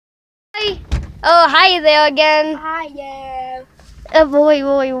Oh, hi there again. Hi there. Oh, boy.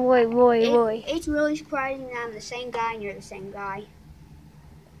 It's really surprising that I'm the same guy and you're the same guy.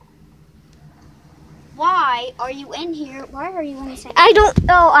 Why are you in here? Why are you in the same I don't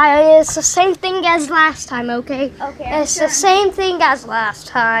know. It's the same thing as last time, okay? Okay. It's the same thing as last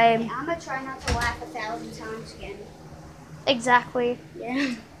time. I'm going to try not to laugh 1,000 times again. Exactly.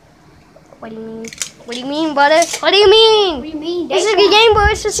 Yeah. What do you mean? What do you mean, brother? What do you mean? What do you mean? This is a game, bro.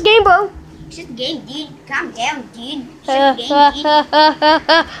 It's just a game, bro. It's just a game, dude. Calm down, dude. It's just a game,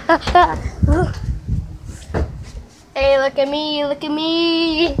 dude. Hey, look at me. Look at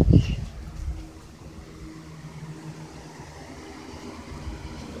me.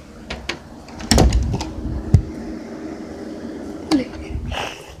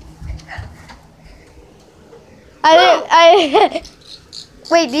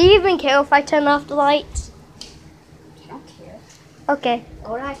 Wait, do you even care if I turn off the lights? I don't care. Okay.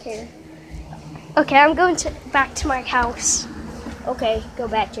 Why would I care? Okay, I'm going back to my house. Okay, go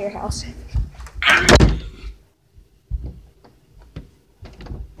back to your house.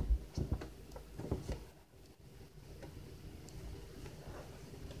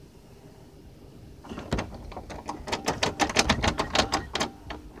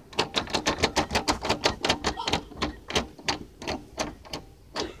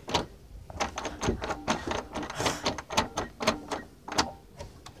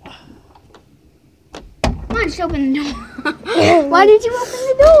 Just open the door. Why did you open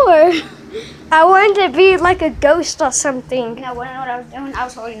the door? I wanted to be like a ghost or something. No, what I was doing, I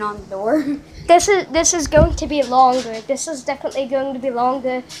was holding on the door. This is going to be longer. This is definitely going to be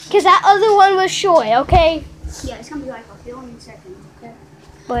longer. Because that other one was short, okay? Yeah, it's going to be like a few seconds, okay?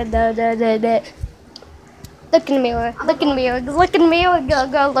 But look in the mirror. Look in the mirror. Look in the mirror.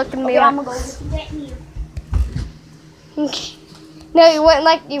 Go look in the mirror. I'm going to go with that mirror. Okay. No,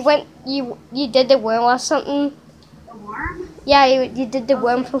 you did the worm or something. The worm? Yeah, you did the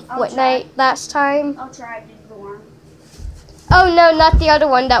worm from Fortnite last time. I'll try to do the worm. Oh no, not the other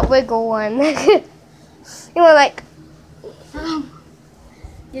one, that wiggle one. You were like, Do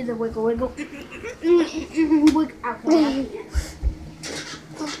the wiggle. Okay.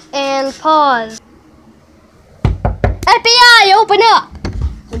 and pause. FBI, open up!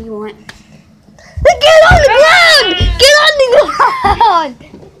 What do you want? Get on the ground! Get on the ground!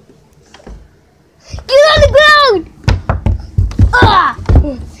 Get on the ground! Ah!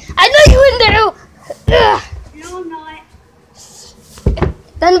 I know you in there! Ugh. No, I'm not.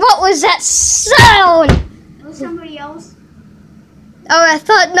 Then what was that sound? It was somebody else. Oh, I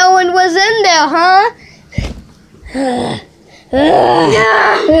thought no one was in there, huh? How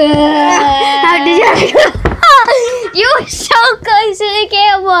did you? You were so close to the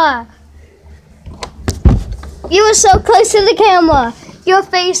camera. You were so close to the camera. Your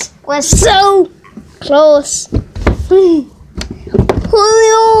face was so close.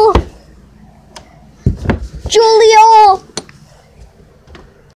 Julio. Julio.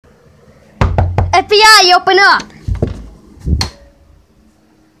 FBI, open up.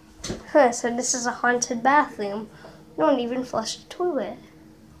 Huh, so this is a haunted bathroom. You don't even flush the toilet.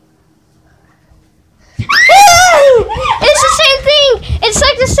 It's the same thing. It's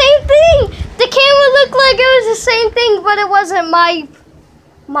like the same thing. The camera looked like it was the same thing, but it wasn't.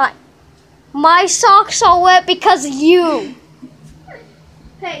 My socks are wet because of you.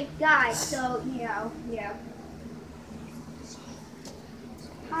 Hey, guys, so, yeah.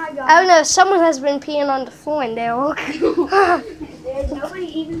 Hi, guys. I don't know. Someone has been peeing on the floor in there. There's nobody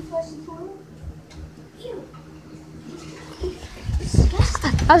even flushed the toilet? Ew.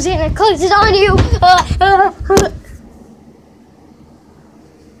 I was gonna close it on you.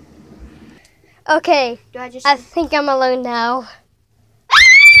 Okay, Do I just... I think I'm alone now.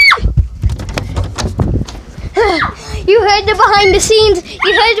 You heard the behind the scenes.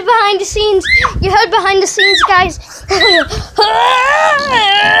 You heard the behind the scenes. You heard behind the scenes, guys.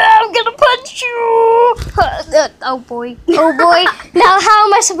 I'm gonna punch you. Oh boy. Oh boy. Now how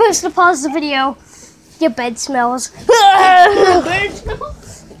am I supposed to pause the video? Your bed smells.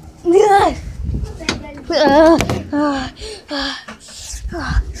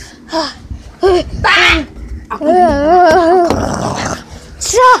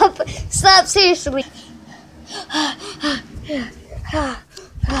 Stop, seriously.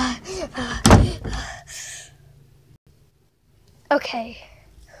 Okay.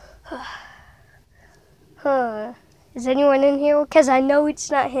 Is anyone in here? Because I know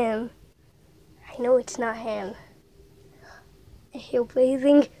it's not him. I know it's not him. I hear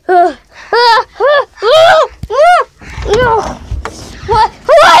breathing. No. What?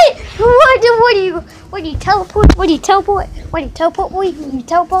 What do you teleport? What do you teleport? What do you teleport? What do you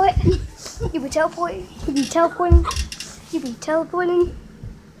teleport? You be teleporting? You be teleporting? You be teleporting?